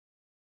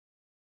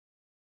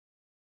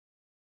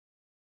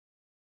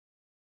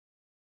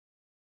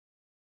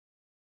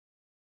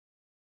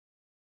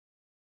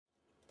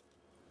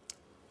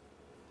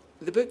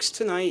The books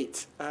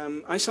tonight,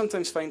 I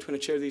sometimes find when I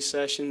chair these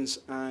sessions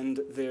and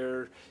there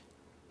are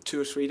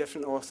 2 or 3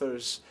 different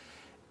authors,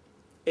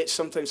 it's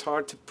sometimes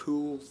hard to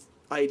pull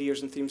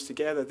ideas and themes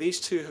together.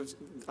 These two,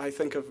 I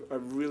think, have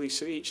really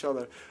suit each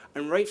other.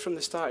 And right from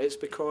the start, it's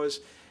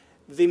because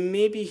they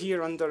may be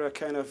here under a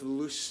kind of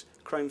loose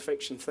crime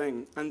fiction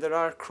thing, and there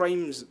are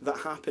crimes that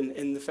happen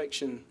in the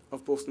fiction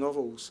of both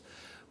novels.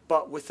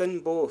 But within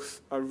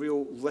both are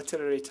real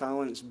literary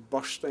talents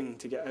bursting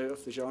to get out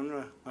of the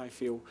genre, I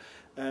feel.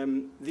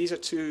 These are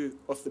 2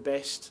 of the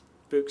best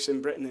books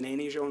in Britain in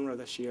any genre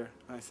this year,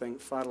 I think,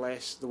 far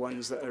less the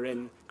ones that are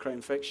in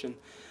crime fiction.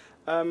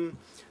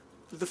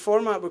 The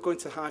format we're going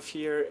to have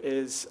here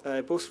is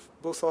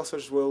both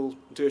authors will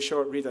do a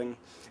short reading.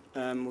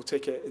 We'll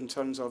take it in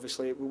turns,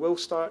 obviously. We will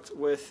start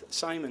with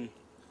Simon.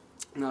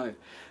 Now,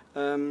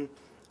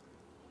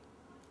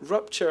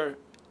 Rupture,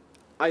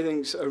 I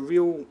think, is a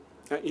real,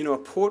 a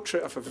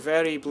portrait of a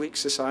very bleak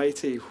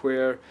society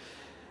where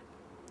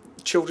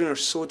children are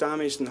so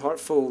damaged and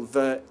hurtful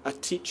that a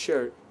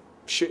teacher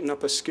shooting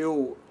up a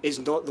school is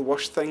not the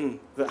worst thing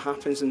that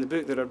happens in the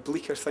book. There are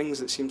bleaker things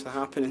that seem to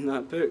happen in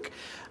that book.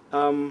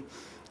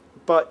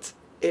 But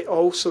it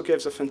also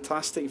gives a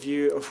fantastic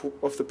view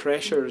of the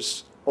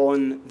pressures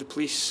on the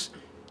police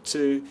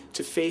to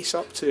face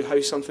up to how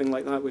something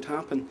like that would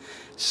happen.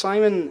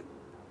 Simon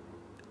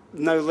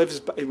now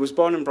was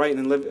born in Brighton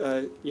and lived,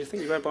 you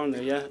think you were born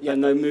there, yeah? Yeah.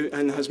 And now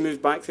and has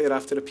moved back there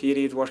after a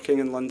period working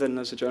in London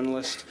as a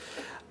journalist.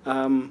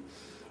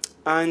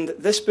 And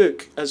this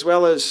book, as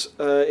well as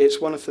it's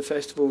one of the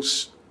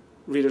festival's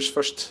Reader's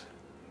First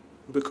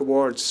Book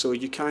Awards, so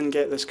you can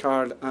get this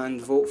card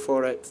and vote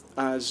for it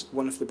as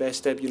one of the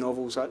best debut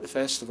novels at the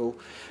festival.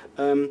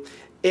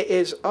 It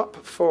is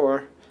up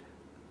for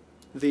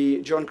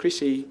the John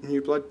Creasy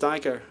New Blood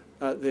Dagger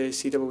at the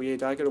CWA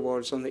Dagger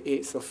Awards on the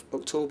 8th of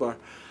October,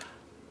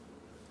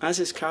 as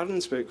is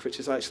Karen's book, which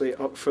is actually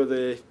up for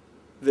the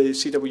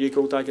CWA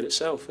Gold Dagger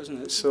itself,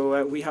 isn't it?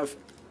 So we have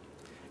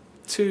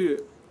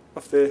 2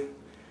 of the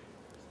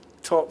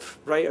top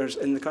writers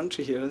in the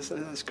country here.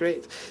 That's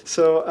great.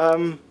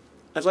 So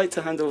I'd like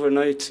to hand over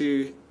now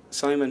to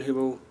Simon, who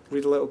will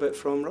read a little bit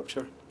from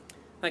Rupture.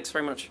 Thanks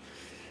very much.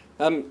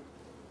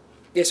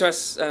 Yeah, so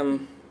as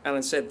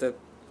Alan said, the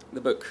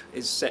book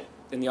is set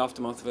in the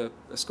aftermath of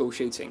a school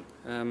shooting.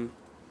 And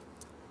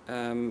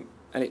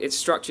it's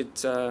structured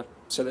so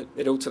that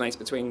it alternates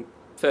between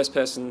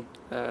first-person,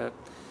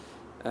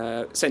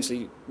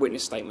 essentially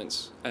witness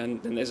statements,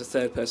 and then there's a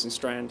third-person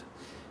strand,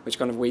 which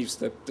kind of weaves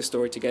the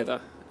story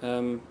together.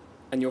 And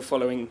you're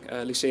following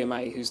Lucia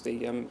May, who's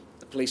the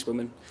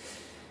policewoman,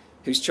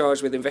 who's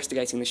charged with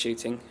investigating the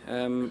shooting,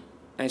 and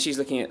she's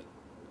looking at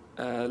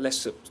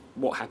less at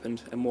what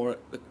happened and more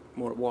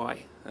at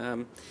why.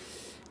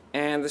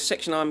 And the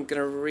section I'm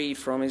going to read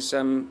from is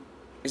in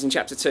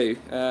chapter 2,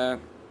 and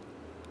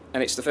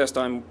it's the first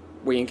time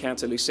we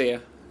encounter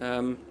Lucia,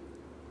 and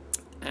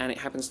it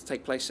happens to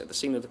take place at the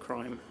scene of the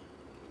crime.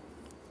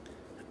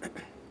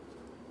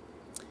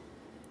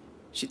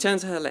 She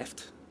turned to her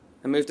left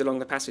and moved along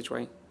the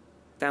passageway,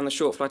 down the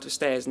short flight of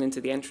stairs and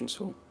into the entrance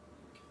hall.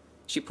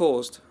 She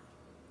paused,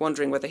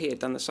 wondering whether he had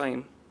done the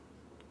same.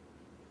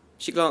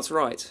 She glanced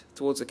right,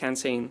 towards the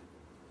canteen,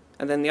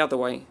 and then the other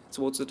way,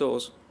 towards the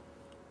doors.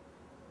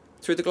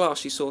 Through the glass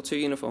she saw 2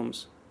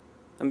 uniforms,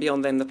 and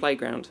beyond them the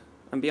playground,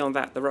 and beyond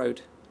that the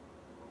road.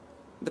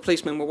 The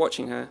policemen were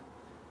watching her,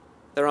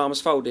 their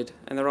arms folded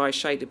and their eyes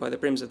shaded by the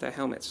brims of their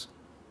helmets.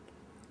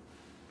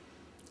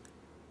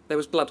 There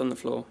was blood on the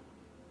floor.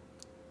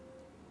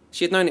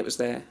 She had known it was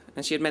there,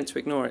 and she had meant to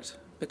ignore it,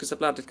 because the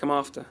blood had come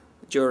after,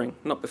 during,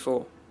 not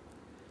before.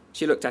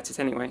 She looked at it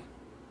anyway.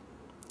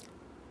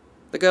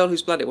 The girl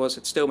whose blood it was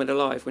had still been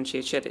alive when she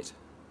had shed it.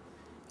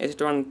 It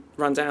had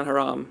run down her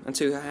arm and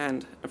to her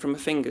hand and from her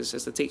fingers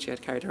as the teacher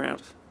had carried her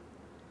out.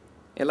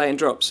 It lay in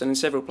drops, and in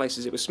several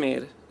places it was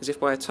smeared, as if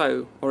by a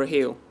toe or a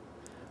heel,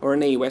 or a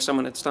knee where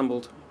someone had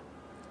stumbled.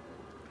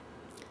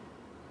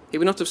 He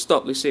would not have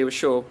stopped, Lucia was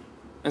sure,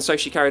 and so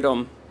she carried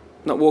on,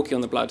 not walking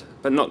on the blood,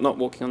 but not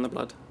walking on the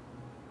blood.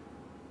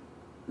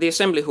 The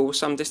assembly hall was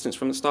some distance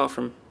from the staff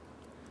room.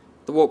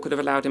 The walk could have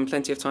allowed him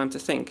plenty of time to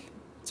think,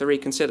 to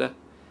reconsider,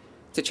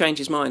 to change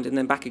his mind and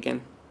then back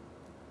again.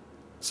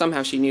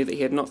 Somehow she knew that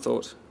he had not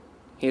thought.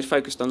 He had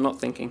focused on not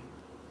thinking.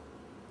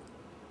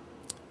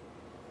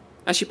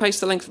 As she paced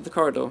the length of the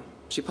corridor,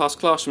 she passed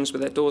classrooms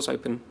with their doors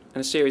open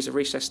and a series of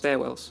recessed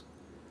stairwells.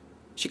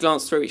 She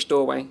glanced through each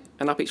doorway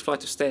and up each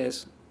flight of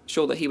stairs,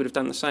 sure that he would have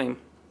done the same.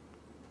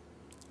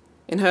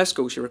 In her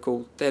school, she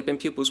recalled, there had been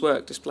pupils'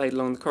 work displayed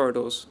along the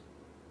corridors,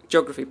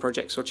 geography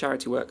projects or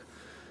charity work,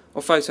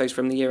 or photos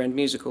from the year-end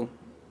musical.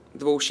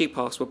 The walls she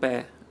passed were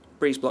bare,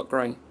 breeze-block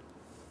grey.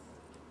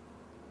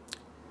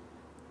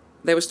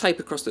 There was tape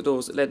across the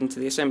doors that led into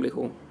the assembly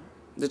hall.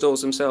 The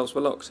doors themselves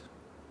were locked.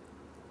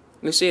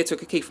 Lucia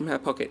took a key from her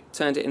pocket,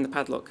 turned it in the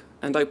padlock,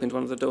 and opened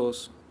one of the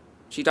doors.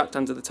 She ducked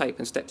under the tape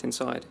and stepped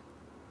inside.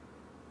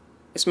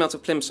 It smelt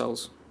of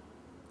plimsolls.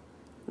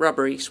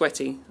 Rubbery,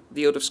 sweaty,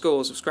 the yield of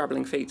scores of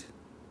scrabbling feet.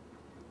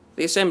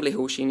 The assembly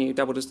hall, she knew,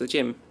 doubled as the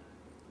gym.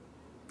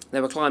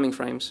 There were climbing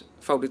frames,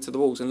 folded to the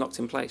walls and locked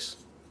in place.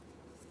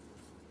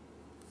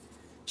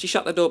 She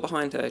shut the door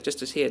behind her,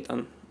 just as he had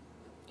done.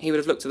 He would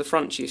have looked to the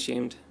front, she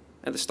assumed,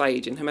 at the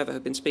stage and whomever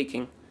had been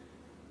speaking.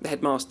 The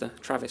headmaster,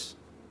 Travis.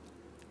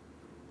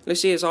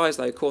 Lucia's eyes,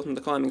 though, caught on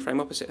the climbing frame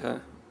opposite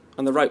her,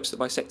 on the ropes that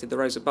bisected the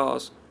rows of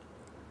bars.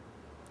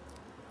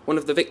 One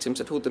of the victims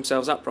had hauled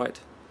themselves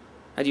upright,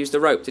 had used the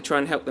rope to try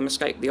and help them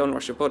escape the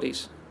onrush of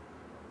bodies.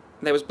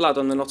 There was blood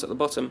on the knot at the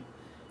bottom,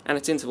 and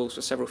at intervals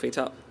for several feet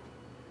up.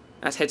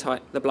 At head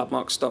height, the blood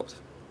marks stopped.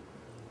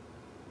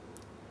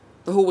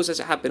 The hall was as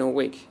it had been all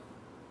week.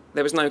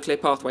 There was no clear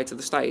pathway to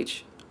the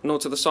stage, nor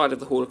to the side of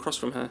the hall across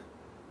from her.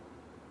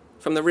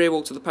 From the rear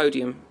wall to the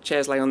podium,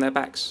 chairs lay on their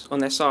backs, on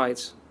their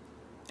sides,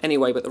 any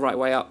way but the right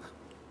way up.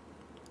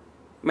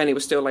 Many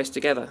were still laced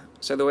together,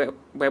 so that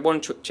where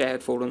one chair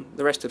had fallen,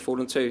 the rest had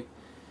fallen too,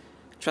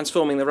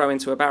 transforming the row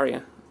into a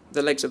barrier,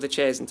 the legs of the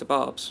chairs into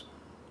barbs.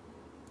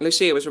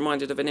 Lucia was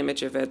reminded of an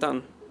image of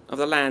Verdun, of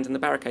the land and the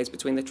barricades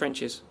between the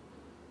trenches.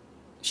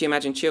 She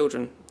imagined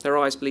children, their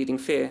eyes bleeding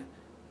fear,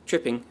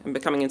 tripping and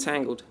becoming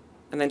entangled,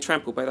 and then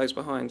trampled by those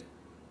behind.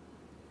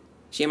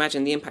 She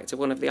imagined the impact of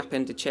one of the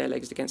upended chair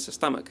legs against a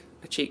stomach,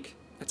 a cheek,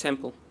 a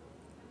temple.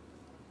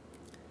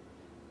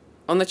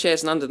 On the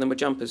chairs and under them were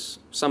jumpers,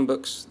 some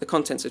books, the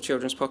contents of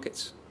children's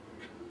pockets.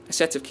 A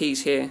set of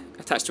keys here,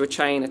 attached to a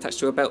chain, attached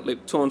to a belt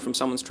loop torn from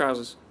someone's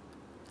trousers.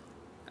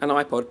 An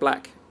iPod,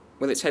 black,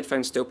 with its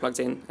headphones still plugged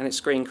in and its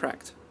screen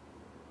cracked.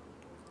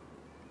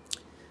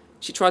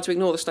 She tried to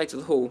ignore the state of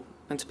the hall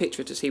and to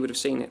picture it as he would have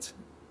seen it.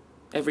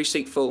 Every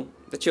seat full,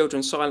 the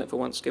children silent for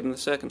once given the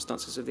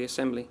circumstances of the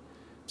assembly,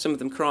 some of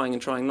them crying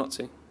and trying not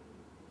to.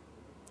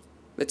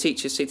 The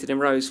teachers seated in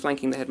rows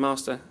flanking the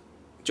headmaster,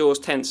 jaws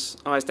tense,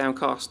 eyes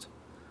downcast,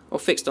 or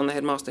fixed on the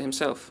headmaster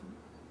himself.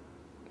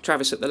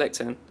 Travis at the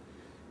lectern,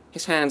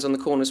 his hands on the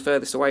corners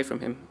furthest away from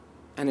him,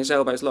 and his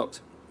elbows locked,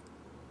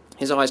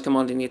 his eyes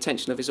commanding the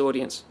attention of his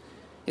audience,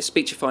 his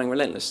speechifying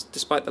relentless,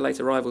 despite the late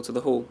arrival to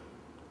the hall.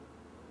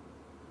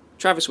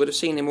 Travis would have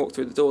seen him walk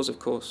through the doors, of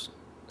course.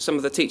 Some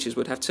of the teachers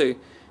would have too,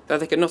 though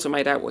they could not have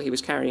made out what he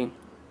was carrying.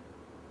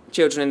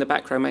 Children in the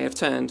back row may have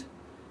turned,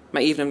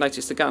 may even have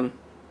noticed the gun,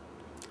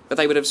 but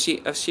they would have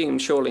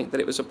assumed, surely, that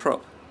it was a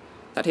prop,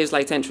 that his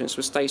late entrance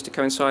was staged to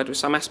coincide with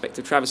some aspect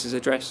of Travis's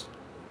address.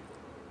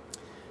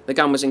 The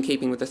gun was in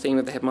keeping with the theme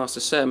of the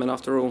headmaster's sermon,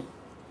 after all.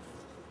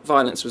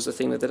 Violence was the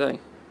theme of the day.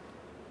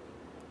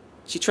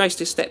 She traced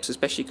his steps as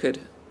best she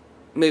could,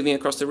 moving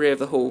across the rear of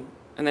the hall,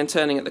 and then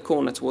turning at the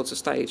corner towards the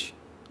stage.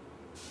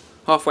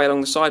 Halfway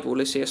along the side wall,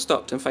 Lucia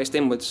stopped and faced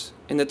inwards,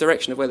 in the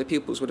direction of where the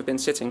pupils would have been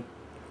sitting.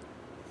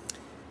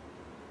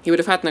 He would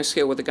have had no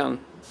skill with the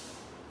gun.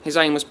 His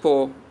aim was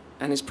poor,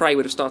 and his prey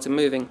would have started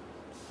moving,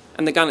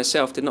 and the gun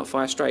itself did not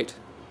fire straight.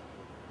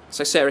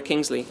 So Sarah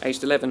Kingsley,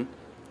 aged 11,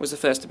 was the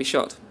first to be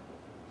shot.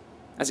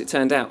 As it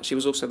turned out, she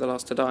was also the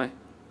last to die.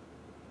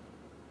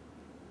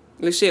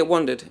 Lucia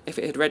wondered if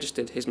it had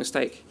registered his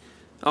mistake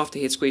after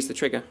he had squeezed the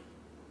trigger,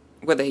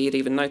 whether he had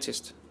even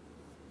noticed.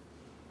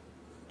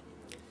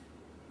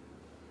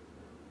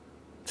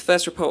 The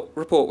first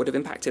report would have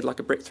impacted like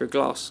a brick through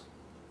glass.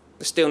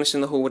 The stillness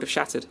in the hall would have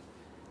shattered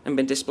and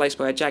been displaced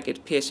by a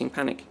jagged, piercing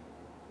panic.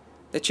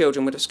 The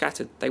children would have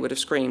scattered, they would have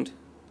screamed.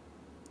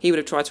 He would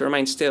have tried to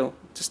remain still,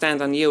 to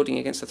stand unyielding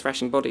against the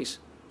thrashing bodies,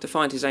 to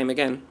find his aim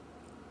again.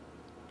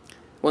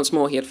 Once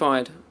more he had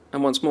fired,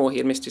 and once more he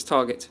had missed his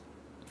target.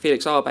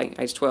 Felix Arbe,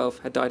 aged 12,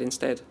 had died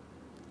instead.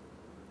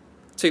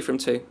 2 from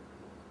 2.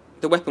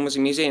 The weapon was a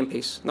museum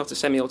piece, not a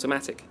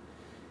semi-automatic.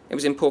 It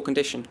was in poor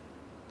condition.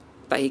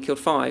 That he killed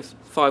 5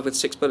 with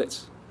 6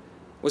 bullets,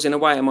 was in a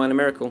way a minor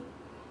miracle.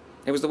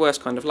 It was the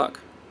worst kind of luck.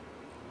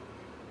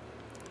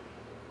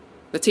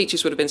 The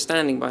teachers would have been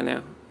standing by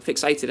now,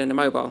 fixated and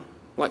immobile,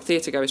 like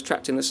theatre-goers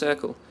trapped in the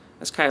circle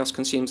as chaos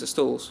consumes the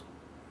stalls.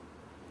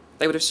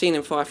 They would have seen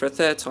him fire for a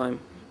third time,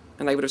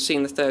 and they would have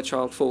seen the third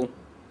child fall.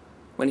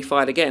 When he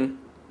fired again,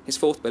 his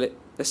 4th bullet,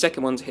 the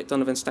second one to hit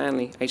Donovan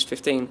Stanley, aged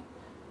 15,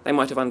 they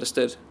might have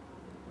understood.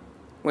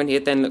 When he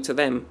had then looked at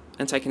them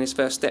and taken his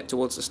first step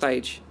towards the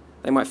stage,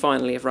 they might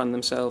finally have run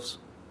themselves.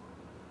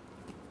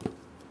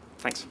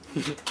 Thanks.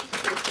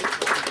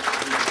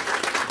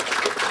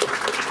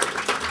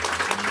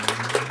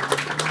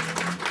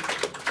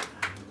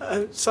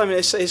 Simon,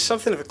 it's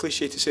something of a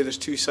cliche to say there's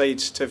 2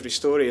 sides to every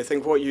story. I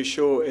think what you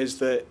show is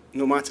that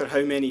no matter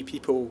how many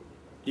people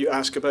you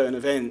ask about an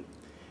event,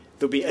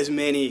 there'll be as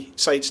many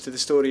sides to the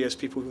story as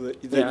people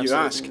that you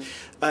ask.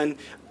 And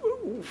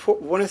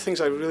one of the things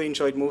I really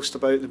enjoyed most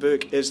about the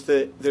book is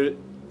that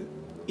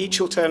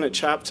each alternate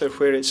chapter,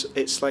 where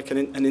it's like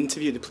an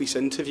interview, the police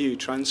interview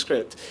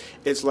transcript,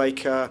 is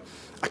like a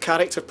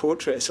character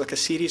portrait. It's like a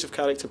series of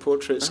character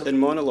portraits in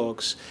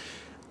monologues.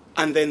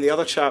 And then the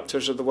other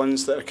chapters are the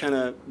ones that are kind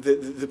of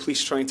the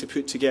police trying to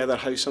put together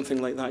how something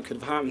like that could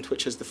have happened,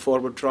 which is the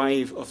forward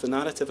drive of the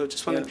narrative. I was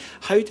just wondering,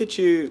 how did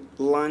you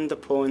land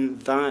upon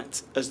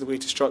that as the way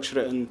to structure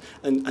it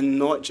and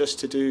not just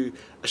to do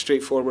a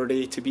straightforward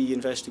A to B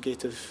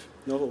investigative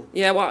novel?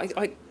 Yeah, well,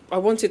 I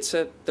wanted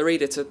the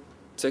reader to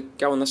to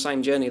go on the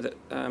same journey that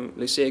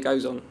Lucia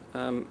goes on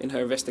in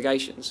her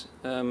investigations.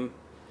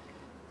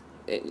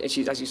 As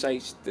you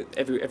say,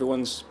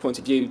 everyone's point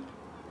of view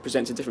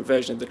presents a different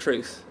version of the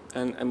truth,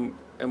 and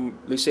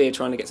Lucia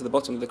trying to get to the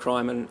bottom of the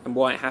crime and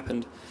why it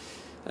happened.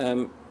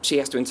 She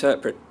has to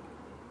interpret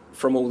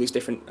from all these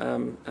different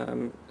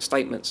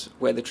statements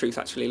where the truth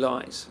actually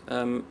lies.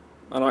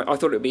 And I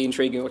thought it would be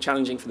intriguing or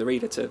challenging for the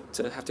reader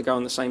to have to go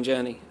on the same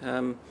journey.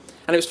 And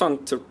it was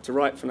fun to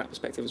write from that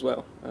perspective as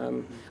well.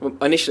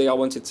 Initially,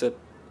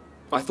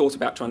 I thought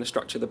about trying to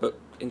structure the book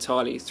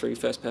entirely through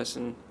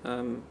first-person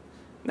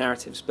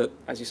narratives, but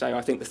as you say,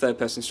 I think the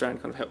third-person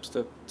strand kind of helps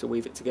to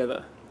weave it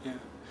together. Yeah,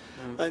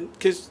 and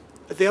because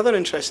the other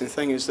interesting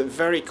thing is that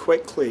very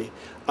quickly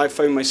I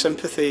found my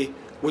sympathy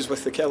was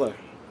with the killer.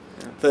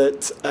 Yeah.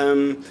 That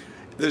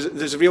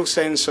there's a real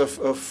sense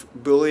of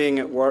bullying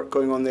at work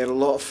going on there. A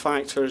lot of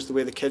factors, the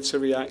way the kids are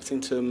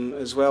reacting to him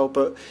as well.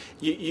 But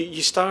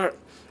you start,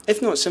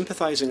 if not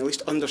sympathising, at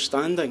least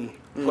understanding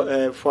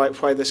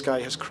why this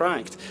guy has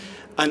cracked.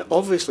 And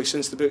obviously,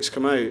 since the book's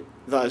come out,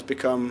 that has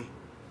become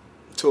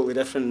totally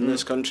different in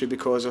this country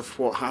because of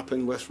what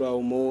happened with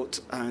Raoul Moat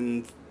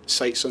and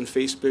sites on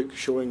Facebook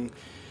showing,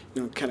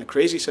 kind of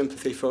crazy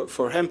sympathy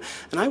for him.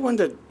 And I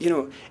wondered,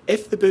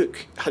 if the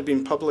book had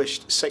been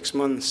published 6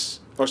 months,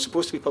 or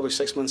supposed to be published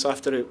 6 months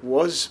after it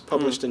was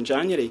published in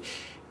January,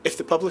 if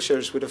the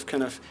publishers would have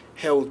kind of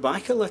held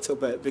back a little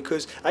bit,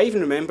 because I even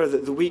remember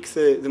that the week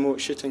the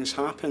Moat shootings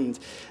happened,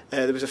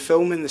 there was a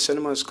film in the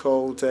cinemas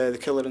called The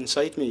Killer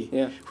Inside Me,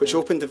 which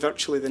opened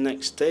virtually the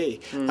next day.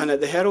 And at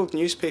the Herald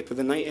newspaper,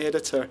 the night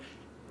editor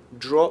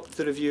dropped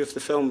the review of the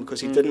film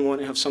because he didn't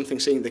want to have something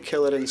saying The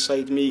Killer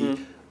Inside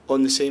Me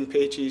on the same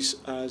pages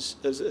as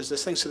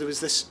this thing. So there was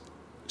this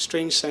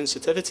strange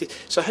sensitivity.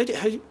 So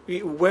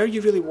were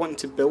you really wanting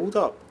to build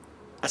up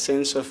a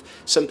sense of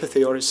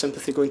sympathy, or is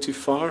sympathy going too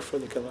far for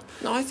the killer?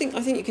 No, I think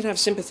you can have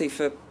sympathy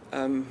for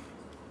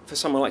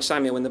someone like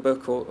Samuel in the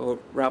book or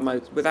Raoul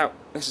Moat without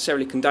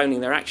necessarily condoning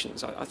their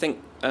actions. I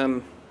think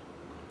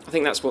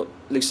that's what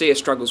Lucia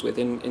struggles with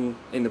in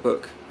the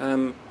book,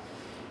 and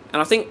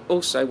I think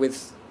also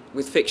with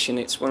fiction,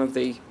 it's one of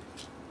the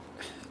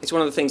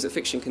things that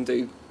fiction can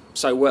do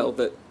so well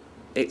that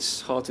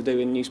it's hard to do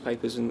in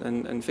newspapers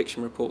and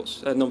fiction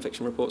reports,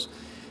 non-fiction reports.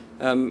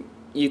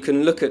 You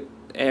can look at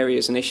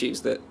areas and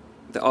issues that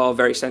are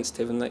very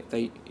sensitive, and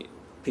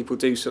people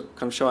do sort of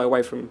kind of shy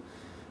away from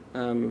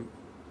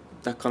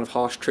that kind of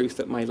harsh truth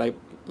that may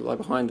lie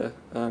behind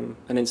an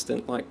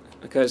incident like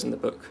occurs in the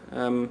book.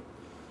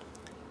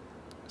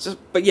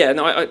 But yeah,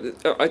 no,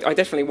 I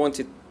definitely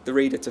wanted the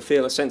reader to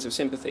feel a sense of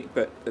sympathy,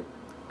 but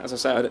as I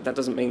say, that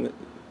doesn't mean that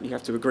you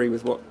have to agree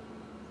with what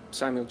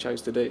Samuel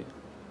chose to do.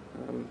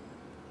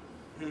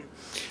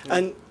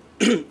 And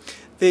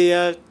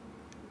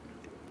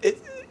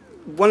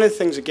one of the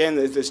things, again,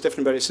 that's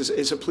different about it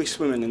is a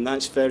policewoman, and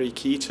that's very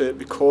key to it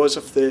because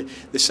of the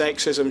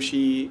sexism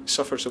she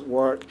suffers at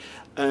work.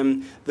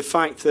 The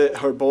fact that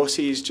her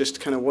bosses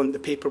just kind of want the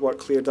paperwork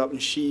cleared up,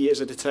 and she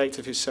is a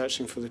detective who's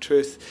searching for the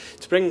truth.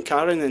 To bring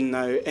Karen in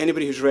now,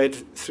 anybody who's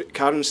read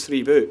Karen's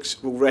 3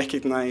 books will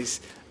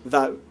recognise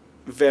that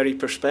very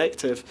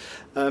perspective.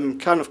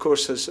 Karen, of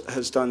course,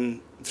 has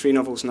done 3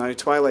 novels now: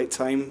 Twilight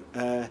Time,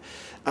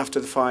 After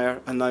the Fire,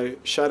 and now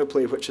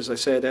Shadowplay, which, as I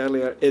said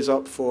earlier, is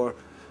up for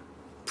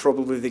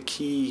probably the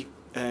key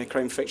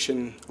crime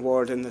fiction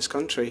award in this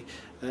country.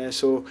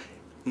 So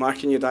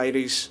mark in your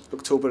diaries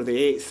October the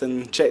 8th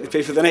and check the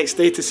paper the next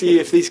day to see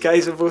if these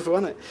guys have both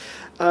won it.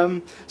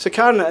 So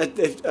Karen,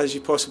 as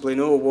you possibly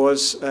know,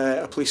 was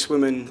a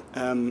policewoman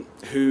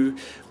who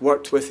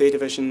worked with A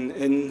Division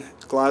in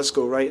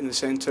Glasgow, right in the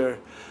centre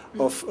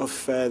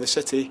of the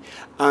city,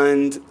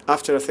 and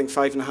after I think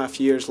 5.5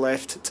 years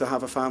left to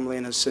have a family,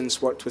 and has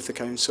since worked with the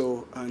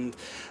council and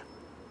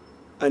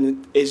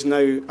is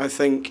now, I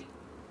think,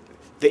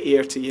 the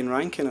heir to Ian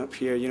Rankin up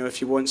here. If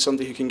you want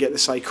somebody who can get the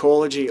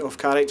psychology of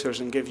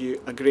characters and give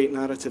you a great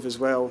narrative as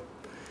well,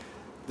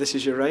 this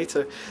is your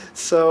writer.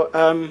 So,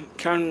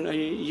 Karen, are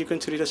you going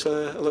to read us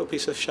a little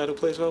piece of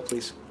Shadowplay as well,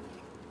 please?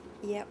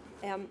 Yep.